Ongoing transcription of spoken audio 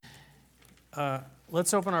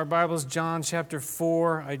Let's open our Bibles, John chapter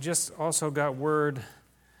 4. I just also got word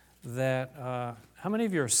that, how many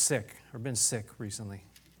of you are sick or been sick recently?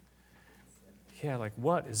 Yeah, like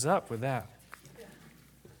what is up with that?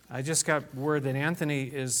 I just got word that Anthony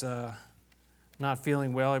is not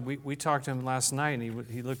feeling well. We talked to him last night and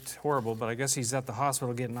he looked horrible, but I guess he's at the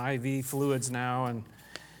hospital getting IV fluids now, and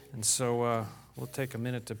so we'll take a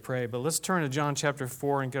minute to pray. But let's turn to John chapter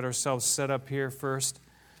 4 and get ourselves set up here first.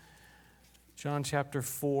 John chapter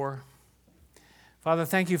 4. Father,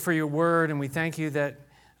 thank you for your word, and we thank you that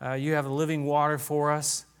you have living water for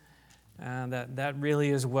us, and that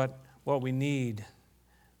really is what we need,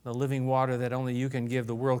 the living water that only you can give.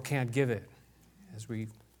 The world can't give it, as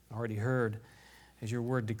we've already heard, as your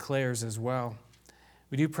word declares as well.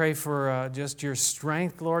 We do pray for just your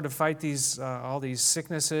strength, Lord, to fight these all these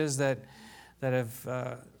sicknesses that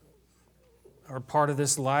have are part of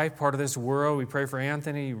this life, part of this world. We pray for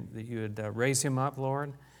Anthony, that you would raise him up,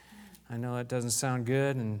 Lord. I know that doesn't sound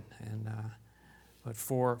good, but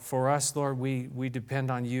for us, Lord, we depend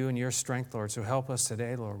on you and your strength, Lord. So help us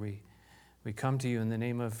today, Lord. We come to you in the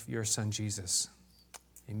name of your Son, Jesus.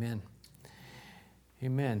 Amen.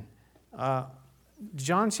 Amen.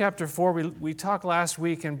 John chapter 4, we talked last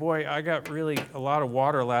week, and boy, I got really a lot of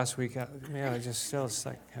water last week. Man, I just still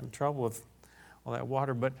having trouble with all that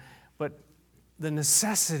water, but the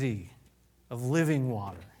necessity of living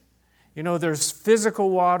water. You know, there's physical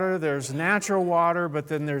water, there's natural water, but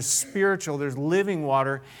then there's spiritual, there's living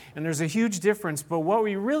water, and there's a huge difference. But what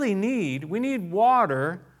we really need, we need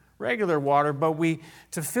water, regular water, but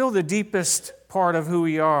to fill the deepest part of who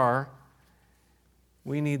we are,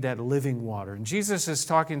 we need that living water. And Jesus is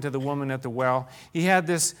talking to the woman at the well. He had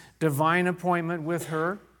this divine appointment with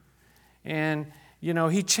her, and, you know,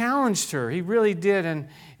 he challenged her. He really did,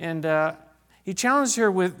 and he challenged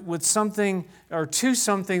her with something, or to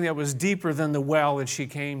something that was deeper than the well that she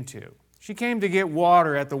came to. She came to get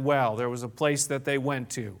water at the well. There was a place that they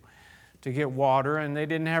went to get water, and they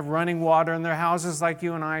didn't have running water in their houses like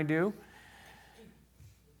you and I do.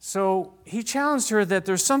 So he challenged her that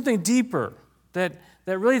there's something deeper, that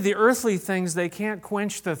really the earthly things, they can't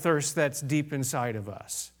quench the thirst that's deep inside of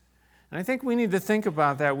us. And I think we need to think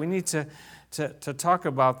about that. We need to talk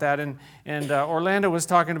about that. And Orlando was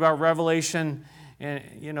talking about Revelation and,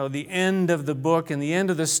 you know, the end of the book and the end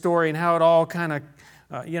of the story and how it all kind of,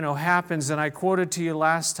 happens. And I quoted to you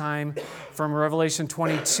last time from Revelation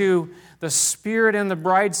 22, the Spirit and the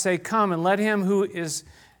bride say, "Come," and let him who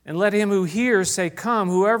hears say, "Come."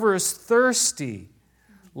 Whoever is thirsty,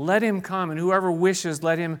 let him come. And whoever wishes,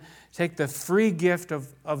 let him take the free gift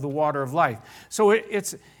of the water of life. So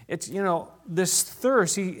it's this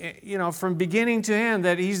thirst, from beginning to end,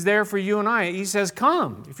 that he's there for you and I. He says,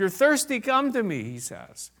 "Come. If you're thirsty, come to me," he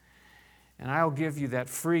says. "And I'll give you that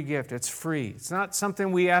free gift." It's free. It's not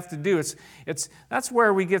something we have to do. That's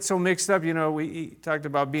where we get so mixed up. We talked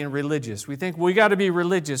about being religious. We think we got to be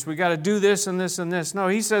religious. We got to do this and this and this. No,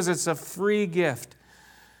 he says it's a free gift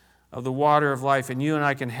of the water of life, and you and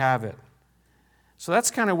I can have it. So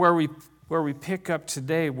that's kind of where we pick up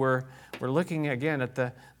today. We're looking again at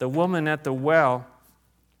the woman at the well.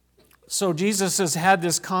 So Jesus has had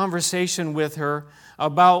this conversation with her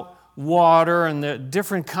about water and the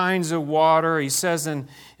different kinds of water. He says in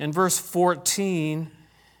verse 14,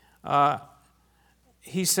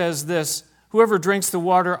 he says this, "Whoever drinks the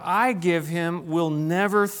water I give him will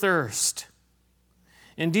never thirst.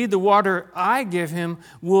 Indeed, the water I give him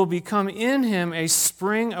will become in him a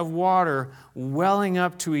spring of water welling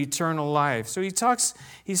up to eternal life." So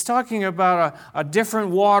he's talking about a different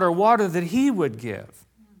water that he would give.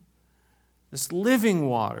 This living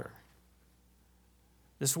water.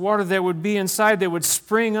 This water that would be inside, that would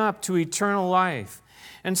spring up to eternal life.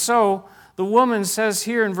 And so the woman says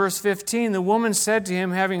here in verse 15, the woman said to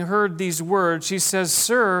him, having heard these words, she says,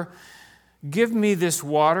 "Sir, give me this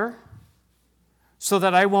water, so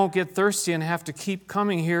that I won't get thirsty and have to keep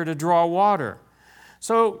coming here to draw water."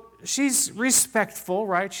 So she's respectful,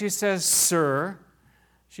 right? She says, "Sir."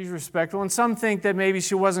 She's respectful. And some think that maybe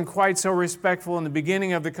she wasn't quite so respectful in the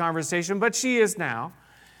beginning of the conversation, but she is now.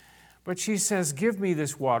 But she says, "Give me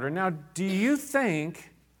this water." Now, do you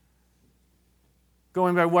think,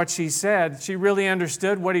 going by what she said, she really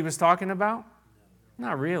understood what he was talking about?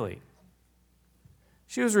 Not really.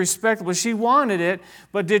 She was respectable. She wanted it,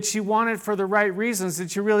 but did she want it for the right reasons?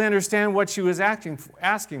 Did she really understand what she was asking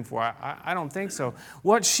for? I don't think so.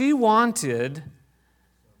 What she wanted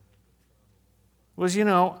was,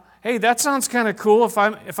 hey, that sounds kind of cool if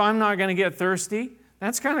I'm not going to get thirsty.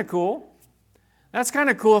 That's kind of cool. That's kind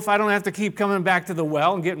of cool if I don't have to keep coming back to the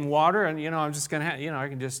well and getting water, and I'm just going to I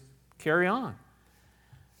can just carry on.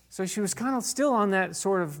 So she was kind of still on that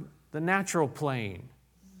sort of the natural plane.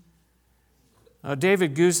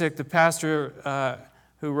 David Guzik, the pastor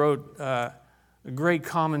who wrote great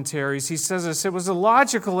commentaries, he says this: it was a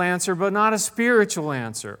logical answer, but not a spiritual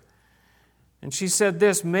answer. And she said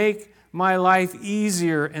this: make my life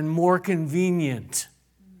easier and more convenient.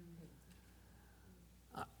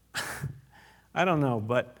 I don't know,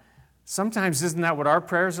 but sometimes isn't that what our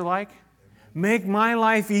prayers are like? Make my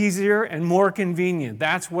life easier and more convenient.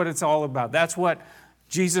 That's what it's all about. That's what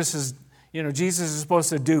Jesus is supposed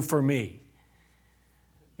to do for me.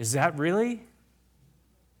 Is that really?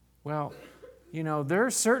 Well, there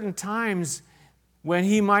are certain times when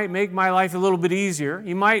He might make my life a little bit easier.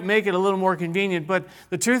 He might make it a little more convenient. But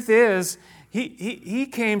the truth is, He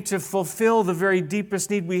came to fulfill the very deepest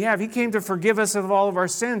need we have. He came to forgive us of all of our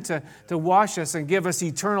sin, to wash us and give us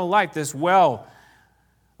eternal life, this well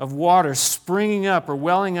of water springing up or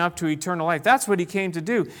welling up to eternal life. That's what He came to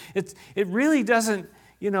do. It really doesn't,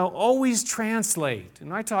 always translate.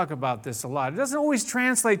 And I talk about this a lot. It doesn't always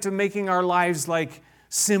translate to making our lives like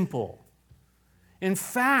simple. In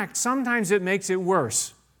fact, sometimes it makes it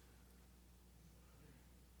worse.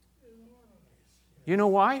 You know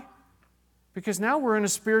why? Because now we're in a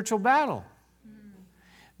spiritual battle.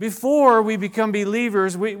 Before we become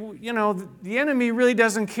believers, the enemy really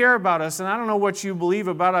doesn't care about us. And I don't know what you believe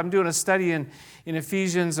about it. I'm doing a study in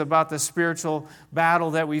Ephesians about the spiritual battle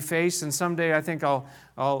that we face. And someday I think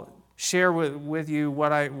I'll share with you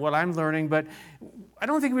what I'm learning. But I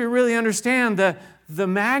don't think we really understand the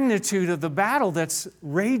magnitude of the battle that's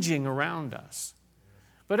raging around us.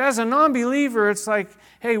 But as a non-believer, it's like,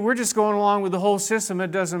 hey, we're just going along with the whole system.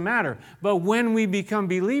 It doesn't matter. But when we become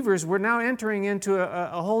believers, we're now entering into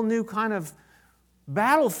a whole new kind of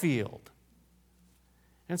battlefield.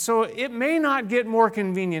 And so it may not get more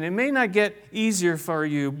convenient. It may not get easier for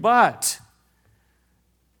you, but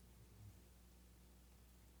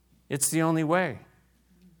it's the only way.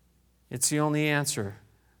 It's the only answer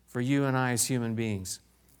for you and I as human beings.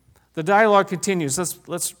 The dialogue continues.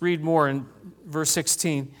 Let's read more in verse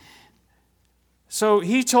 16. So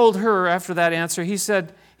he told her, after that answer,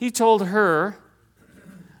 he told her,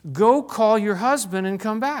 go call your husband and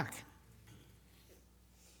come back.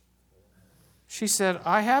 She said,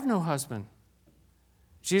 I have no husband.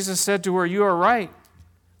 Jesus said to her, you are right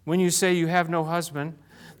when you say you have no husband.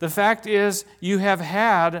 The fact is, you have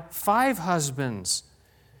had 5 husbands,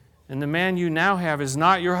 and the man you now have is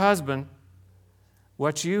not your husband.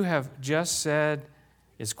 What you have just said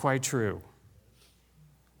is quite true.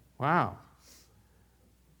 Wow.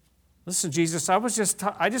 Listen, Jesus,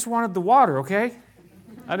 I just wanted the water, okay?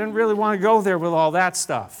 I didn't really want to go there with all that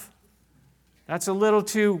stuff. That's a little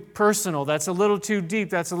too personal. That's a little too deep.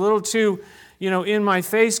 That's a little too, in my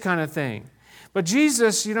face kind of thing. But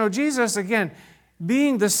Jesus, again,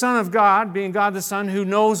 being the Son of God, being God the Son who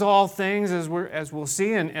knows all things, as we'll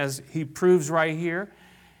see and as He proves right here,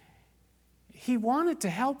 He wanted to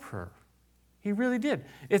help her. He really did.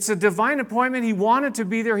 It's a divine appointment. He wanted to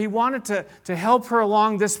be there. He wanted to help her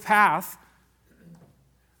along this path.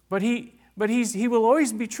 But he will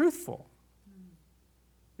always be truthful.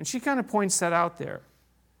 And she kind of points that out there.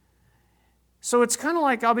 So it's kind of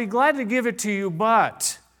like, I'll be glad to give it to you,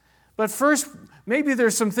 but first, maybe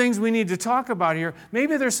there's some things we need to talk about here.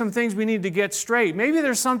 Maybe there's some things we need to get straight. Maybe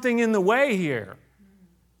there's something in the way here.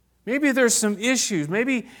 Maybe there's some issues.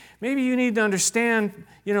 Maybe you need to understand,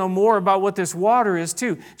 more about what this water is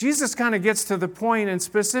too. Jesus kind of gets to the point, and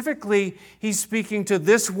specifically, He's speaking to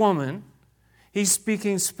this woman. He's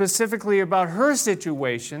speaking specifically about her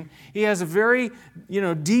situation. He has a very,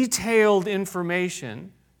 detailed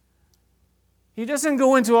information. He doesn't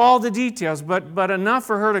go into all the details, but enough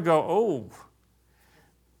for her to go, oh.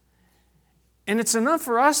 And it's enough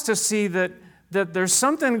for us to see that there's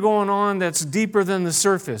something going on that's deeper than the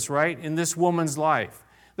surface, right, in this woman's life.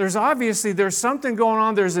 There's something going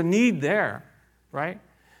on. There's a need there, right?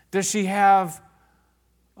 Does she have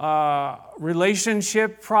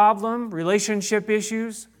relationship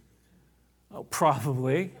issues? Oh,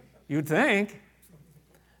 probably, you'd think.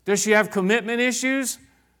 Does she have commitment issues?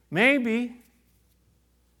 Maybe.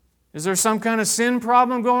 Is there some kind of sin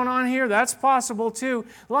problem going on here? That's possible too.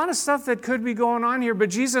 A lot of stuff that could be going on here, but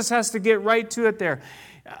Jesus has to get right to it there.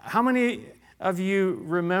 How many of you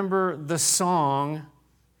remember the song?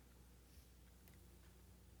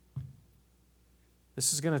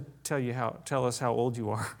 This is going to tell us how old you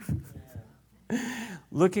are.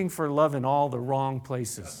 Looking for love in all the wrong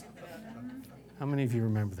places. How many of you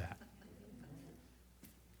remember that?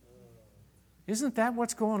 Isn't that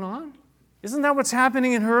what's going on? Isn't that what's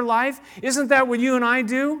happening in her life? Isn't that what you and I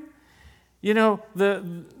do? You know,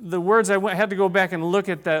 the words, had to go back and look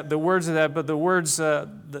at the words of that, but the words,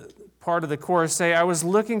 the part of the chorus say, I was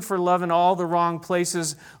looking for love in all the wrong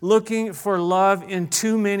places, looking for love in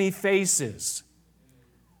too many faces.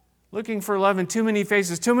 Looking for love in too many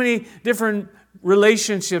faces, too many different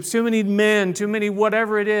relationships, too many men, too many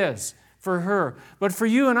whatever it is for her. But for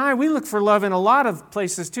you and I, we look for love in a lot of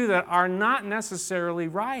places too that are not necessarily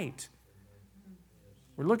right.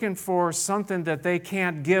 We're looking for something that they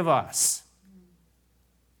can't give us.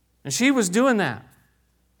 And she was doing that.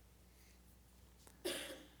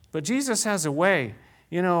 But Jesus has a way,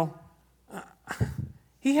 you know,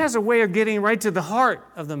 He has a way of getting right to the heart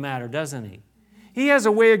of the matter, doesn't He? He has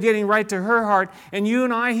a way of getting right to her heart, and you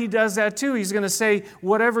and I, He does that too. He's going to say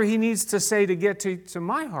whatever He needs to say to get to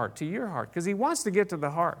my heart, to your heart, because He wants to get to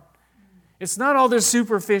the heart. It's not all this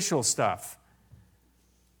superficial stuff.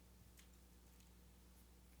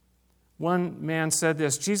 One man said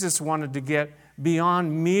this, Jesus wanted to get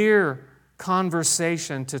beyond mere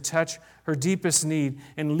conversation to touch her deepest need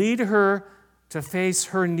and lead her to face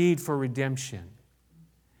her need for redemption.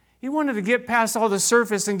 He wanted to get past all the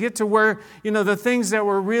surface and get to where, you know, the things that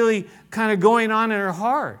were really kind of going on in her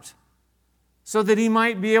heart, so that He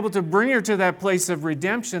might be able to bring her to that place of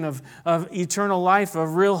redemption, of eternal life,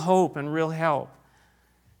 of real hope and real help.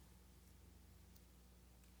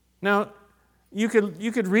 Now, you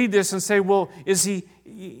could read this and say, well, is he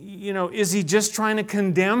just trying to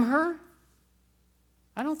condemn her?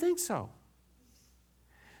 I don't think so.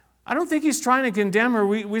 I don't think He's trying to condemn her.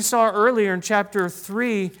 We saw earlier in chapter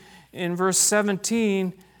 3, in verse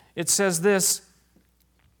 17, it says this,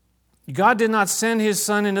 God did not send His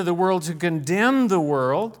Son into the world to condemn the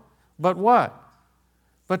world, but what?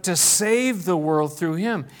 But to save the world through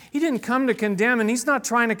Him. He didn't come to condemn, and He's not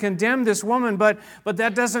trying to condemn this woman, but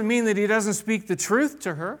that doesn't mean that He doesn't speak the truth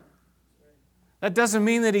to her. That doesn't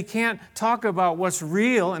mean that He can't talk about what's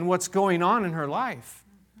real and what's going on in her life.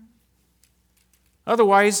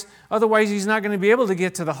 Otherwise, He's not going to be able to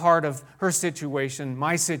get to the heart of her situation,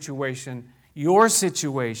 my situation, your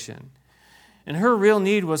situation. And her real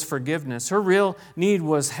need was forgiveness. Her real need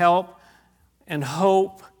was help and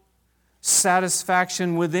hope,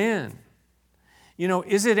 satisfaction within. You know,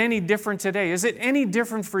 is it any different today? Is it any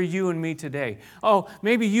different for you and me today? Oh,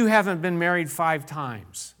 maybe you haven't been married 5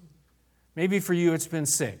 times. Maybe for you it's been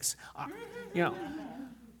 6. You know,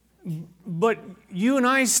 but you and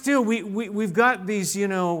I still, we've got these, you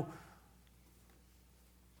know,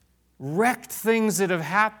 wrecked things that have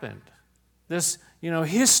happened. This, you know,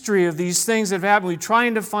 history of these things that have happened. We're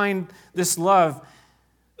trying to find this love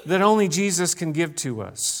that only Jesus can give to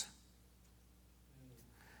us.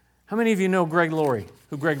 How many of you know Greg Laurie,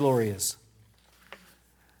 who Greg Laurie is?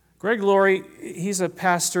 Greg Laurie, he's a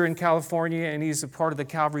pastor in California, and he's a part of the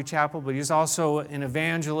Calvary Chapel, but he's also an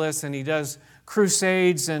evangelist, and he does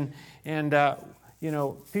crusades, and you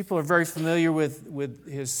know, people are very familiar with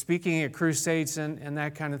his speaking at crusades and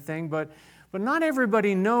that kind of thing, but not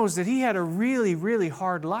everybody knows that he had a really, really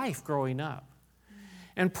hard life growing up.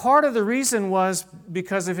 And part of the reason was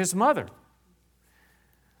because of his mother.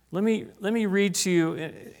 Let me read to you,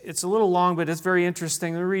 it's a little long, but it's very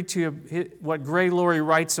interesting. Let me read to you what Greg Laurie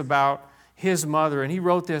writes about his mother, and he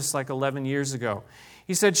wrote this like 11 years ago.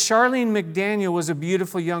 He said, Charlene McDaniel was a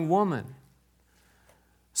beautiful young woman.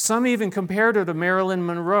 Some even compared her to Marilyn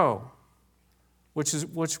Monroe, which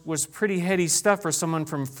was pretty heady stuff for someone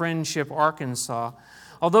from Friendship, Arkansas.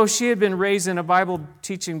 Although she had been raised in a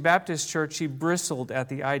Bible-teaching Baptist church, she bristled at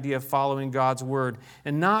the idea of following God's Word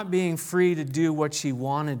and not being free to do what she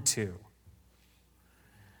wanted to.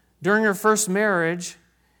 During her first marriage,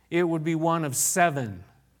 it would be one of 7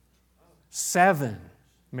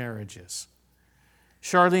 marriages.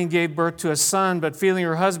 Charlene gave birth to a son, but feeling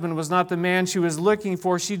her husband was not the man she was looking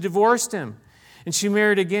for, she divorced him, and she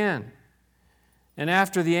married again. And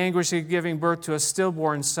after the anguish of giving birth to a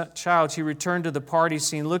stillborn child, she returned to the party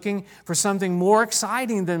scene looking for something more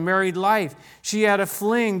exciting than married life. She had a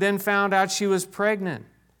fling, then found out she was pregnant.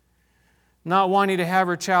 Not wanting to have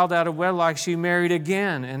her child out of wedlock, she married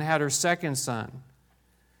again and had her second son.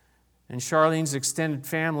 And Charlene's extended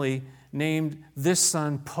family named this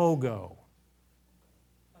son Pogo.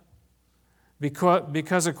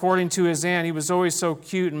 Because according to his aunt, he was always so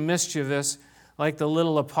cute and mischievous, like the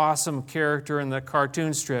little opossum character in the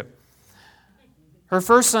cartoon strip. Her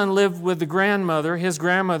first son lived with his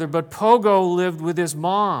grandmother, but Pogo lived with his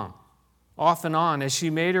mom, off and on, as she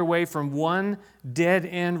made her way from one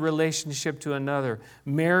dead-end relationship to another,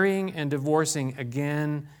 marrying and divorcing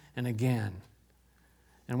again and again.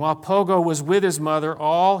 And while Pogo was with his mother,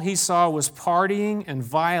 all he saw was partying and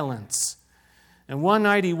violence. And one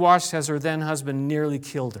night he watched as her then husband nearly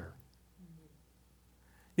killed her.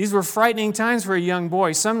 These were frightening times for a young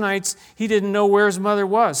boy. Some nights he didn't know where his mother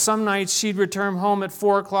was. Some nights she'd return home at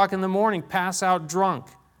 4 o'clock in the morning, pass out drunk.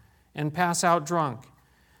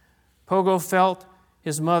 Pogo felt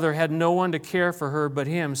his mother had no one to care for her but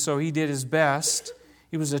him, so he did his best.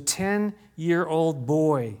 He was a 10-year-old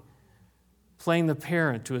boy playing the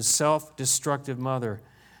parent to his self-destructive mother.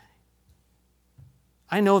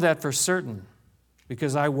 I know that for certain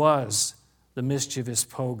because I was the mischievous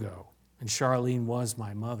Pogo, and Charlene was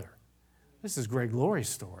my mother. This is Greg Laurie's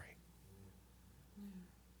story.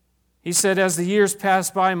 He said, as the years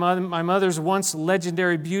passed by, my mother's once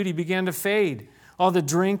legendary beauty began to fade. All the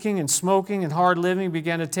drinking and smoking and hard living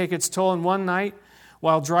began to take its toll, and one night,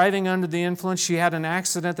 while driving under the influence, she had an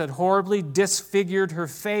accident that horribly disfigured her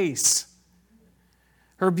face.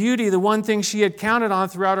 Her beauty, the one thing she had counted on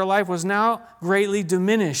throughout her life, was now greatly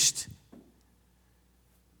diminished.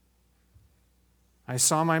 I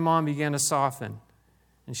saw my mom begin to soften,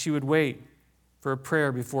 and she would wait for a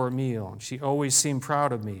prayer before a meal. And she always seemed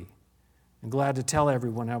proud of me and glad to tell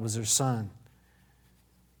everyone I was her son.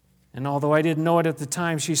 And although I didn't know it at the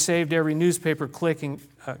time, she saved every newspaper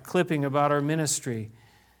clipping about our ministry.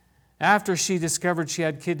 After she discovered she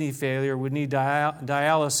had kidney failure, would need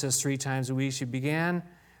dialysis 3 times a week, she began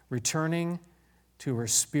returning to her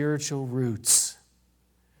spiritual roots.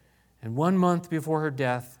 And 1 month before her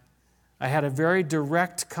death, I had a very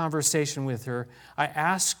direct conversation with her. I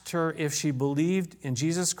asked her if she believed in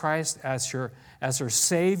Jesus Christ as her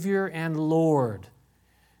Savior and Lord.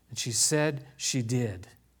 And she said she did.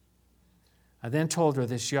 I then told her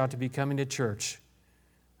that she ought to be coming to church.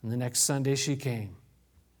 And the next Sunday she came.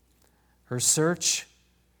 Her search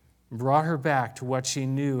brought her back to what she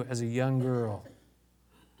knew as a young girl.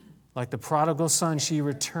 Like the prodigal son, she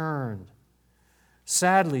returned.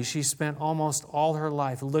 Sadly, she spent almost all her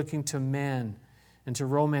life looking to men and to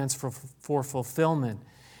romance for fulfillment.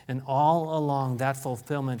 And all along, that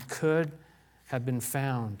fulfillment could have been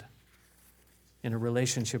found in a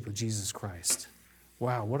relationship with Jesus Christ.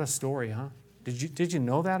 Wow, what a story, huh? Did you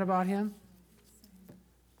know that about him?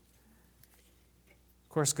 Of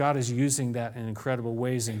course, God is using that in incredible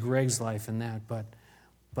ways in Greg's life and that, but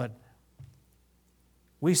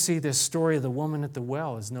we see this story of the woman at the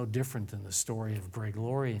well is no different than the story of Greg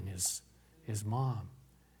Laurie and his mom.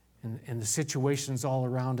 And the situations all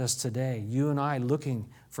around us today. You and I looking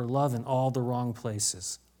for love in all the wrong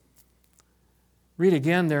places. Read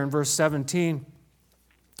again there in verse 17.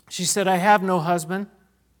 She said, I have no husband.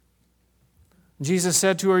 Jesus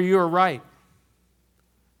said to her, you are right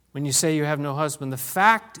when you say you have no husband. The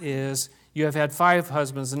fact is, you have had 5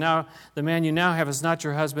 husbands, and now the man you now have is not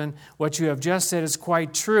your husband. What you have just said is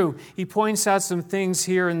quite true. He points out some things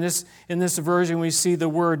here in this version. We see the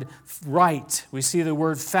word right. We see the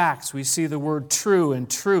word facts. We see the word true and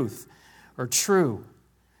truth, or true.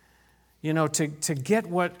 You know, to get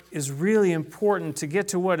what is really important, to get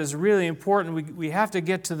to what is really important, we have to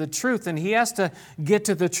get to the truth, and he has to get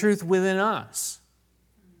to the truth within us.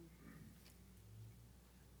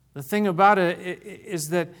 The thing about it is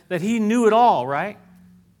that he knew it all, right?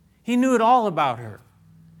 He knew it all about her.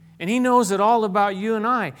 And he knows it all about you and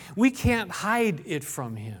I. We can't hide it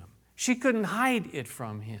from him. She couldn't hide it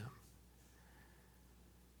from him.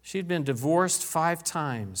 She'd been divorced 5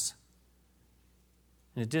 times.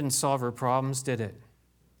 And it didn't solve her problems, did it?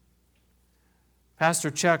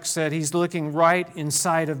 Pastor Chuck said, he's looking right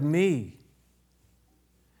inside of me.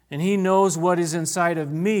 And he knows what is inside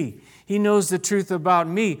of me. He knows the truth about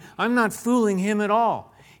me. I'm not fooling him at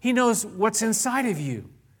all. He knows what's inside of you.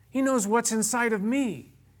 He knows what's inside of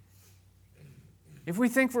me. If we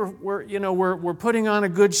think we're putting on a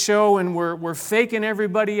good show and we're faking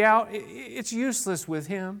everybody out, it's useless with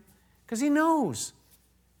him because he knows.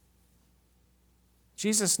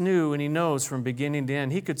 Jesus knew and he knows from beginning to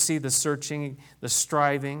end. He could see the searching, the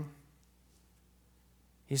striving.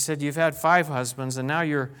 He said, you've had 5 husbands and now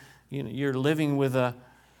you're living with a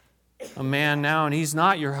man now and he's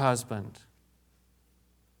not your husband.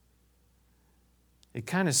 It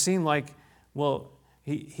kind of seemed like, well,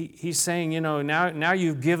 he's saying, now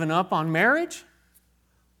you've given up on marriage?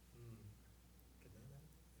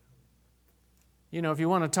 If you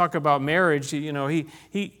want to talk about marriage,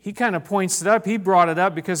 he kind of points it up. He brought it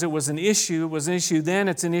up because it was an issue. It was an issue then.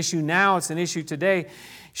 It's an issue now. It's an issue today.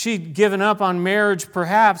 She'd given up on marriage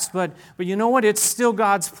perhaps, but you know what? It's still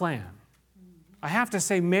God's plan. I have to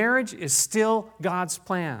say marriage is still God's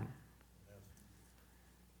plan.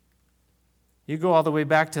 You go all the way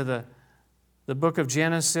back to the book of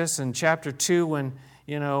Genesis in chapter 2 when,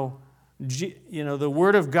 the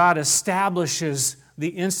Word of God establishes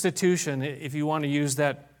the institution, if you want to use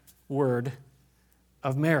that word,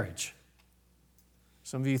 of marriage.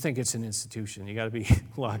 Some of you think it's an institution. You got to be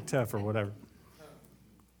locked up or whatever.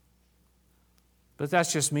 But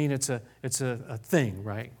that's just mean it's a thing,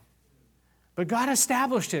 right? But God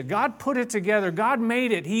established it. God put it together. God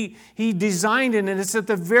made it. He designed it, and it's at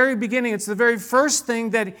the very beginning. It's the very first thing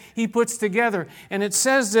that He puts together. And it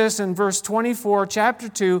says this in verse 24, chapter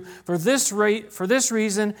 2, For this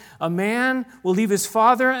reason, a man will leave his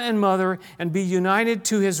father and mother and be united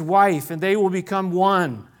to his wife, and they will become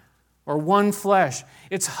one, or one flesh.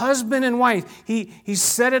 It's husband and wife. He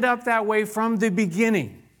set it up that way from the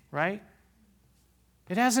beginning, right?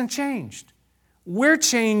 It hasn't changed. We're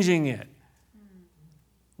changing it.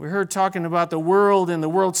 We heard talking about the world and the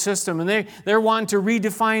world system, and they're wanting to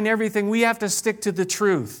redefine everything. We have to stick to the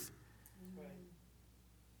truth.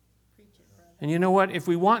 And you know what? If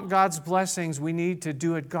we want God's blessings, we need to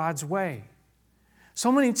do it God's way.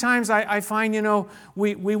 So many times I find,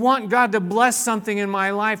 we want God to bless something in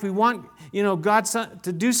my life. We want, God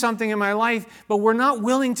to do something in my life, but we're not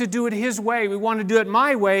willing to do it His way. We want to do it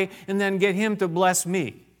my way and then get Him to bless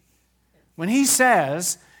me. When He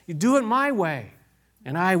says, you do it my way,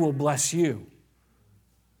 and I will bless you.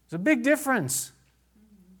 There's a big difference.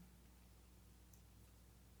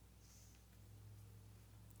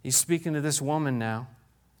 He's speaking to this woman now.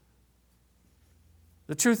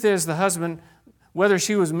 The truth is, the husband, whether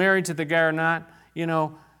she was married to the guy or not,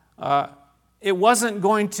 it wasn't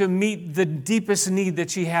going to meet the deepest need that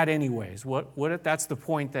she had anyways. That's the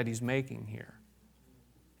point that he's making here.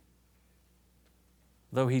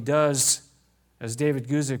 Though he does, as David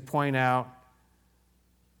Guzik pointed out,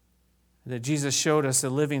 that Jesus showed us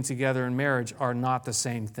that living together in marriage are not the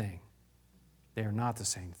same thing. They are not the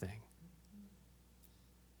same thing.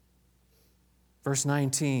 Verse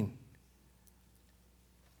 19.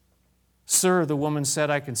 Sir, the woman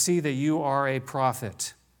said, I can see that you are a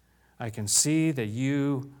prophet. I can see that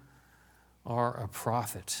you are a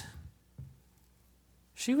prophet.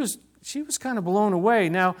 She was kind of blown away.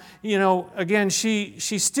 Now, again, she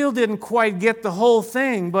still didn't quite get the whole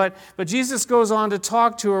thing, but Jesus goes on to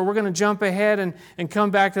talk to her. We're going to jump ahead and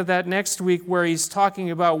come back to that next week where He's talking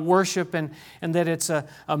about worship and that it's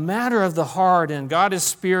a matter of the heart, and God is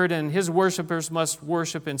spirit, and His worshipers must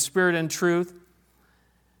worship in spirit and truth.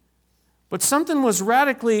 But something was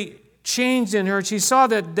radically changed in her. She saw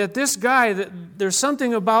that this guy, that there's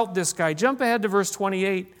something about this guy. Jump ahead to verse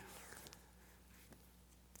 28.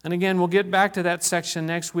 And again, we'll get back to that section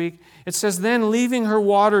next week. It says, then leaving her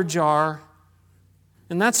water jar,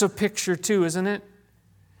 and that's a picture too, isn't it?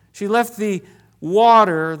 She left the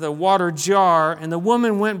water jar, and the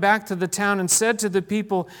woman went back to the town and said to the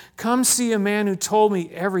people, come see a man who told me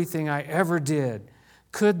everything I ever did.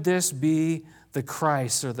 Could this be the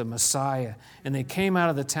Christ or the Messiah? And they came out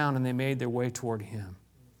of the town and they made their way toward Him.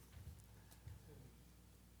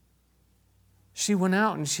 She went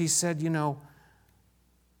out and she said, You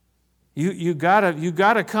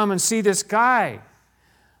gotta come and see this guy.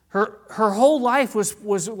 Her whole life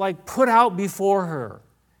was like put out before her.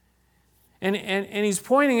 And He's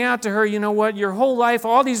pointing out to her, you know what, your whole life,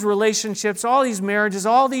 all these relationships, all these marriages,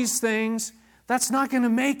 all these things, that's not going to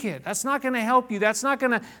make it. That's not going to help you. That's not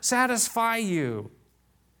going to satisfy you.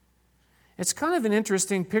 It's kind of an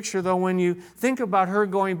interesting picture, though, when you think about her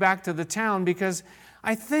going back to the town, because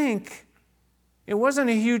I think it wasn't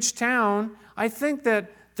a huge town. I think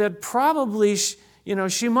that probably,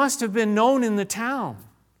 she must have been known in the town.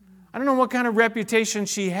 I don't know what kind of reputation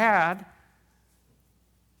she had.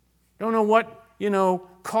 Don't know what,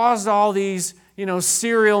 caused all these,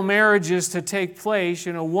 serial marriages to take place,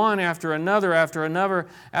 one after another, after another,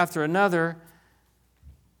 after another.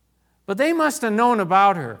 But they must have known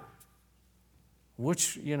about her.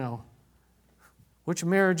 Which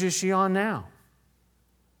marriage is she on now?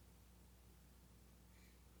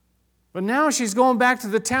 But now she's going back to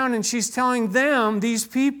the town and she's telling them, these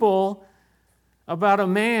people, about a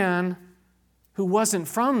man who wasn't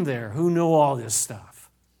from there, who knew all this stuff.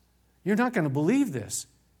 You're not going to believe this.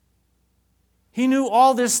 He knew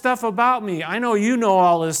all this stuff about me. I know you know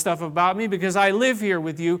all this stuff about me because I live here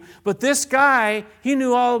with you. But this guy, he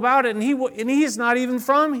knew all about it, and he's not even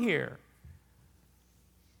from here.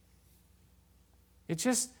 It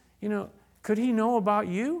just, could he know about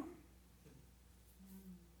you?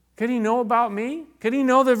 Could he know about me? Could he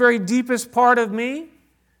know the very deepest part of me?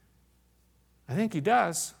 I think he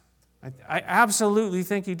does. I absolutely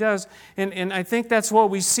think he does. And I think that's what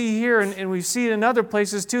we see here, and we see it in other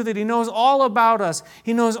places too, that he knows all about us.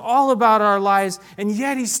 He knows all about our lives, and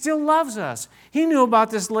yet he still loves us. He knew about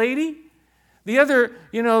this lady. The other,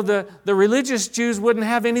 the religious Jews wouldn't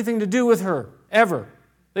have anything to do with her, ever.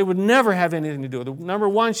 They would never have anything to do with her. Number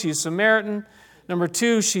one, she's Samaritan. Number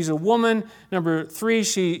 2, she's a woman. Number 3,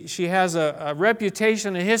 she has a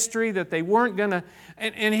reputation, a history that they weren't going to...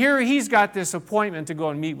 And here he's got this appointment to go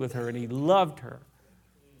and meet with her, and he loved her.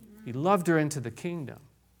 He loved her into the kingdom.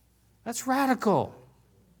 That's radical.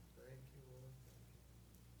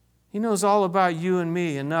 He knows all about you and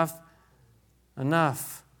me enough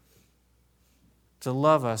to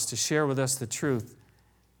love us, to share with us the truth.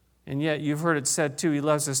 And yet, you've heard it said too, He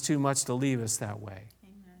loves us too much to leave us that way.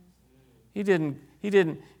 Amen. He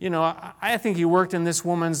didn't, I think He worked in this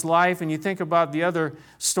woman's life, and you think about the other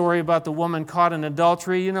story about the woman caught in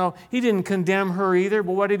adultery, He didn't condemn her either,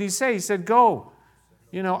 but what did He say? He said, go,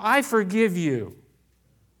 I forgive you.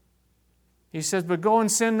 He says, but go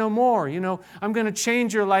and sin no more. I'm going to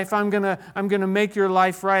change your life. I'm going to make your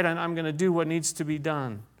life right, and I'm going to do what needs to be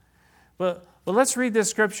done. But let's read this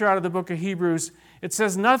scripture out of the book of Hebrews. It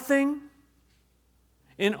says, nothing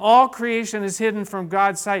in all creation is hidden from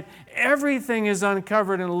God's sight. Everything is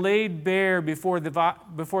uncovered and laid bare before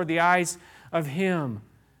the eyes of Him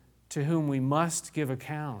to whom we must give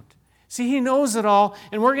account. See, He knows it all,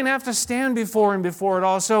 and we're going to have to stand before Him before it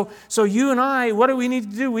all. So you and I, what do we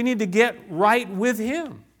need to do? We need to get right with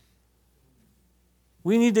Him.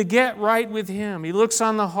 We need to get right with Him. He looks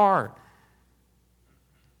on the heart.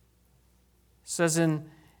 It says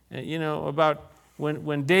about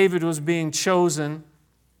when David was being chosen,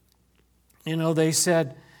 they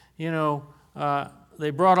said, they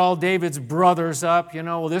brought all David's brothers up.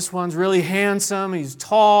 Well, this one's really handsome. He's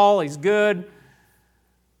tall. He's good.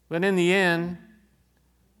 But in the end,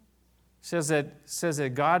 says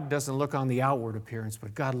that God doesn't look on the outward appearance,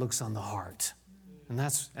 but God looks on the heart. And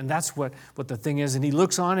that's what the thing is. And He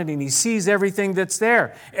looks on it and He sees everything that's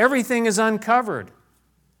there. Everything is uncovered.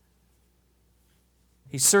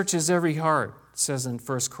 He searches every heart, it says in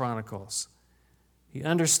 1 Chronicles. He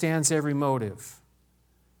understands every motive.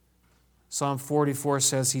 Psalm 44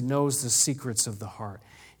 says He knows the secrets of the heart.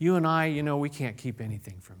 You and I, we can't keep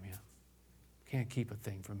anything from Him. Can't keep a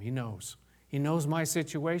thing from Him. He knows. He knows my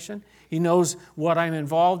situation. He knows what I'm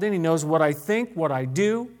involved in. He knows what I think, what I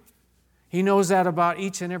do. He knows that about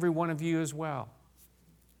each and every one of you as well.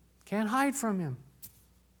 Can't hide from Him.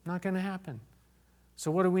 Not going to happen. So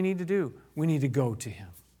what do we need to do? We need to go to Him.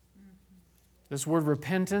 This word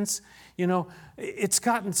repentance, it's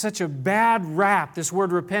gotten such a bad rap, this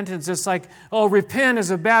word repentance. It's like, repent is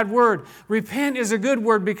a bad word. Repent is a good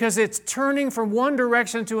word because it's turning from one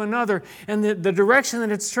direction to another. And the direction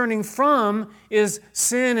that it's turning from is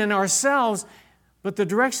sin and ourselves. But the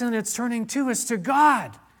direction that it's turning to is to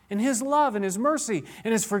God and His love and His mercy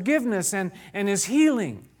and His forgiveness and His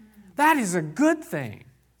healing. That is a good thing.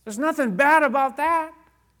 There's nothing bad about that.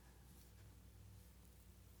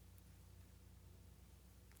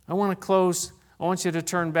 I want to close. I want you to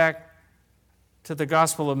turn back to the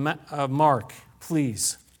Gospel of Mark,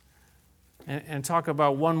 please, and talk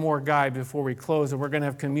about one more guy before we close. And we're going to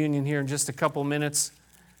have communion here in just a couple minutes.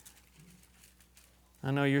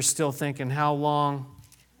 I know you're still thinking, how long?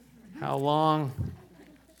 How long?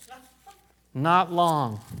 Not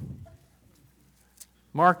long.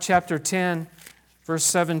 Mark chapter 10, verse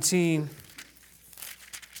 17.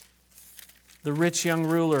 The rich young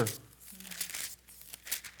ruler.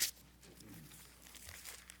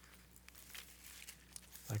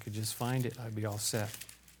 If I could just find it, I'd be all set.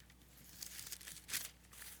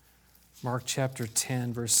 Mark chapter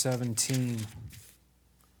 10, verse 17.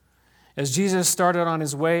 As Jesus started on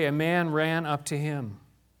His way, a man ran up to Him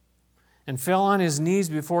and fell on his knees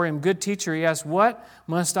before Him. Good teacher, he asked, what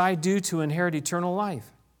must I do to inherit eternal life?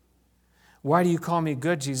 Why do you call me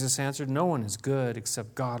good? Jesus answered, no one is good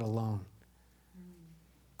except God alone.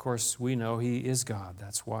 Of course, we know He is God.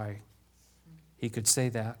 That's why He could say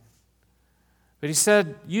that. But He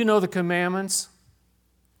said, you know the commandments.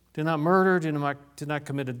 Do not murder, do not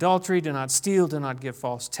commit adultery, do not steal, do not give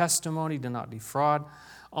false testimony, do not defraud.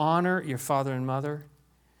 Honor your father and mother.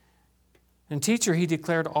 And teacher, he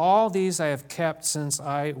declared, all these I have kept since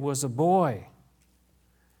I was a boy.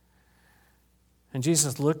 And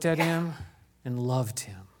Jesus looked at him and loved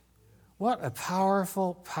him. What a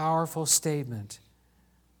powerful, powerful statement.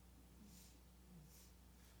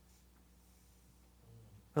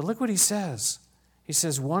 But look what He says. He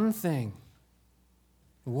says, one thing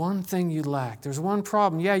you lack. There's one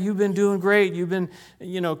problem. Yeah, you've been doing great. You've been,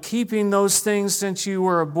 keeping those things since you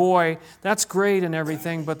were a boy. That's great and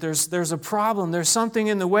everything, but there's a problem. There's something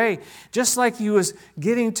in the way. Just like He was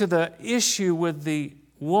getting to the issue with the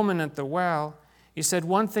woman at the well, He said,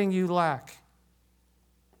 one thing you lack.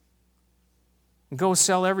 Go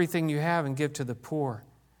sell everything you have and give to the poor,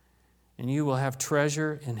 and you will have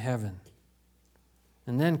treasure in heaven.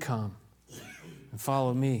 And then come and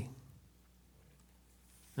follow me.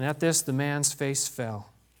 And at this, the man's face fell,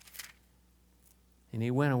 and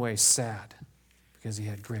he went away sad because he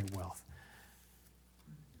had great wealth.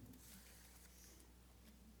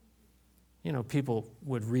 You know, people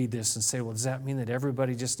would read this and say, well, does that mean that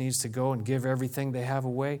everybody just needs to go and give everything they have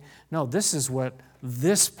away? No, this is what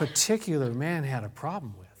this particular man had a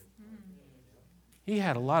problem with. He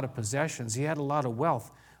had a lot of possessions. He had a lot of wealth,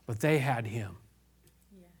 but they had him.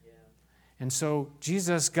 Yeah. And so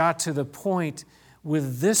Jesus got to the point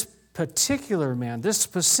with this particular man, this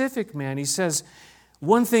specific man. He says,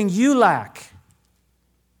 one thing you lack.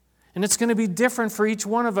 And it's going to be different for each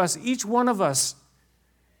one of us. Each one of us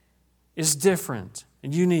is different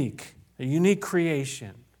and unique, a unique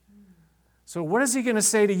creation. So what is he going to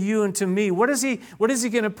say to you and to me? What is he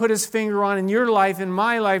going to put his finger on in your life, in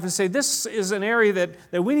my life, and say, this is an area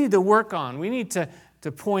that we need to work on. We need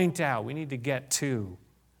to point out. We need to get to.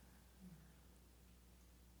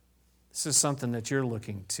 This is something that you're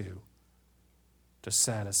looking to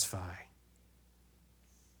satisfy.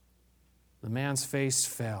 The man's face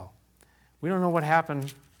fell. We don't know what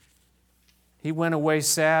happened. He went away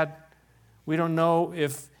sad. We don't know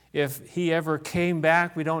if he ever came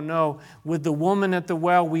back. We don't know. With the woman at the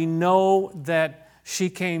well, we know that she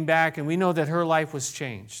came back, and we know that her life was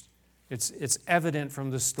changed. It's evident from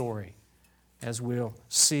the story, as we'll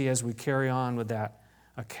see as we carry on with that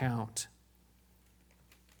account.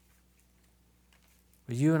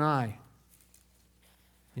 But you and I,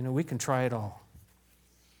 we can try it all.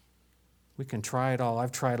 We can try it all.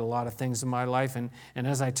 I've tried a lot of things in my life, and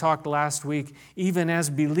as I talked last week, even as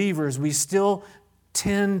believers, we still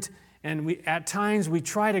tend, and at times we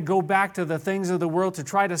try to go back to the things of the world to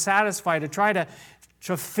try to satisfy, to try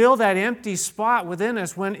to fill that empty spot within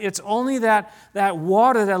us, when it's only that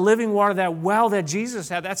water, that living water, that well that Jesus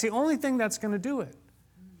had. That's the only thing that's going to do it.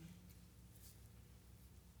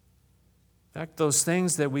 In fact, those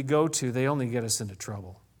things that we go to, they only get us into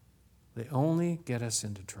trouble. They only get us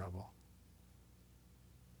into trouble.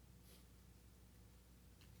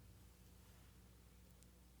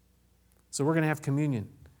 So we're going to have communion.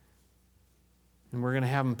 And we're going to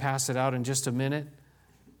have them pass it out in just a minute.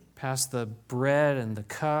 Pass the bread and the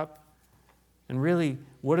cup. And really,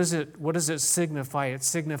 what does it signify? It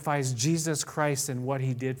signifies Jesus Christ and what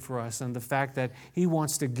He did for us, and the fact that He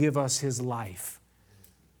wants to give us His life.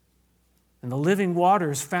 And the living water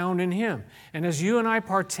is found in Him. And as you and I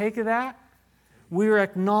partake of that, we are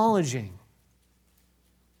acknowledging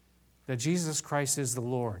that Jesus Christ is the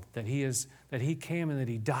Lord, that He came and that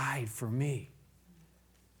He died for me.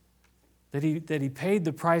 That He paid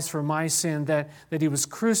the price for my sin, that He was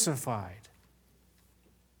crucified,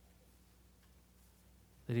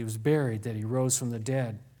 that He was buried, that He rose from the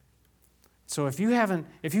dead. So if you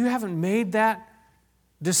haven't made that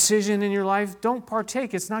decision in your life, don't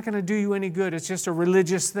partake. It's not going to do you any good. It's just a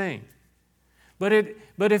religious thing.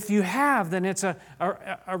 But if you have, then it's a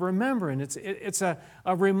remembrance. It's a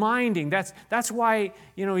reminding. That's why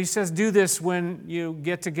He says, do this when you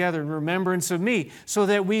get together in remembrance of me, so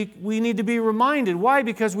that we need to be reminded. Why?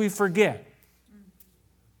 Because we forget.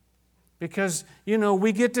 Because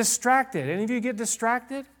we get distracted. Any of you get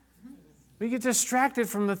distracted? We get distracted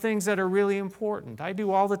from the things that are really important. I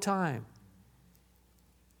do all the time.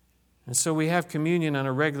 And so we have communion on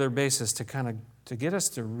a regular basis to get us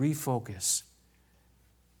to refocus.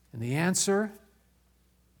 And the answer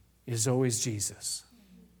is always Jesus.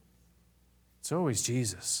 It's always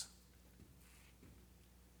Jesus.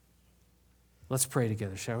 Let's pray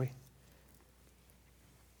together, shall we?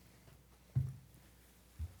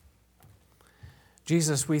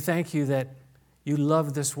 Jesus, we thank You that You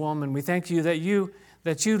love this woman. We thank You that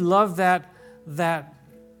you love that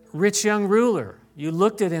rich young ruler. You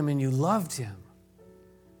looked at him and You loved him.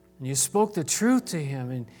 And You spoke the truth to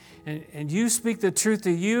him, and You speak the truth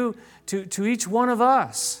to each one of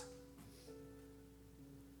us.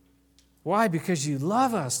 Why? Because You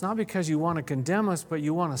love us, not because You want to condemn us, but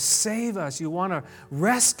You want to save us. You want to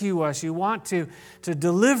rescue us. You want to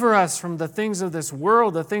deliver us from the things of this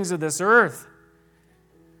world, the things of this earth.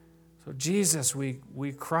 So Jesus,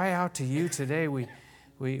 we cry out to You today.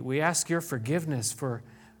 We ask Your forgiveness for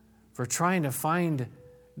trying to find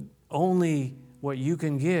only what You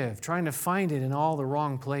can give, trying to find it in all the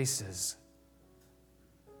wrong places.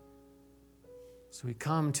 So we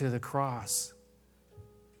come to the cross.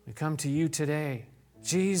 We come to You today.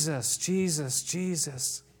 Jesus, Jesus,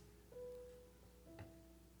 Jesus.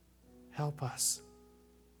 Help us.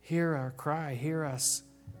 Hear our cry. Hear us.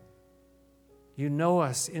 You know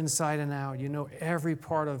us inside and out. You know every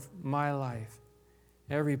part of my life,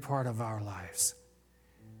 every part of our lives.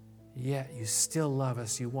 Yet You still love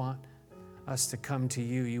us. You want us to come to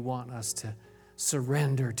You. You want us to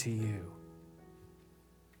surrender to you,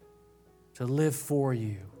 to live for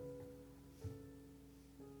you.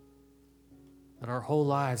 That our whole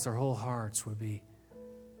lives, our whole hearts would be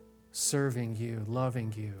serving you,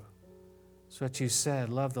 loving you. That's what you said,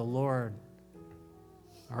 love the Lord,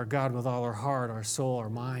 our God, with all our heart, our soul, our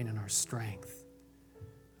mind, and our strength.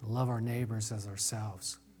 And love our neighbors as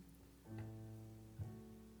ourselves.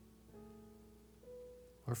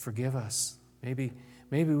 Lord, forgive us. Maybe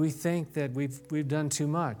we think that we've done too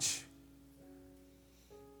much.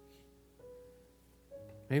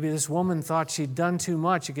 Maybe this woman thought she'd done too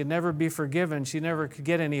much. She could never be forgiven. She never could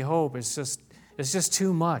get any hope. It's just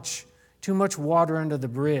too much. Too much water under the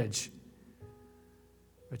bridge.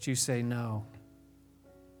 But you say, no.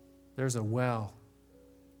 There's a well.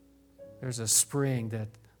 There's a spring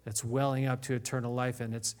that's welling up to eternal life,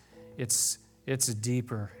 and it's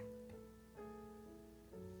deeper.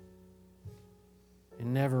 It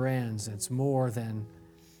never ends. It's more than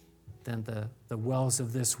the wells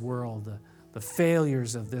of this world, the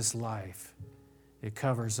failures of this life. It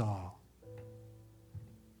covers all.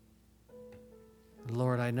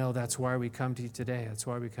 Lord, I know that's why we come to you today. That's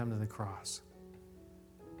why we come to the cross.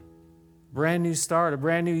 Brand new start, a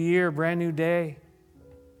brand new year, a brand new day.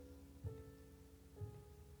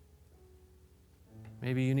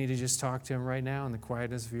 Maybe you need to just talk to him right now in the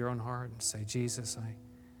quietness of your own heart and say, Jesus, I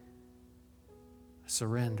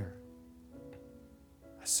surrender.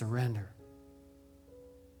 I surrender.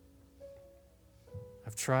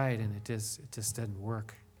 I've tried and it just doesn't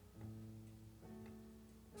work.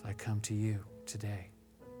 So I come to you today.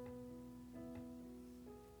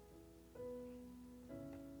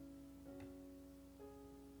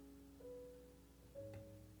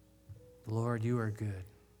 Lord, you are good.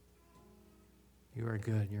 You are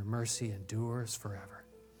good. Your mercy endures forever.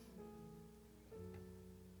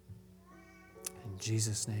 In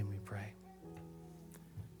Jesus' name we pray.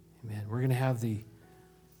 Amen. We're going to have the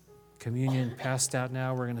communion passed out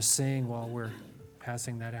now. We're going to sing while we're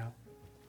passing that out.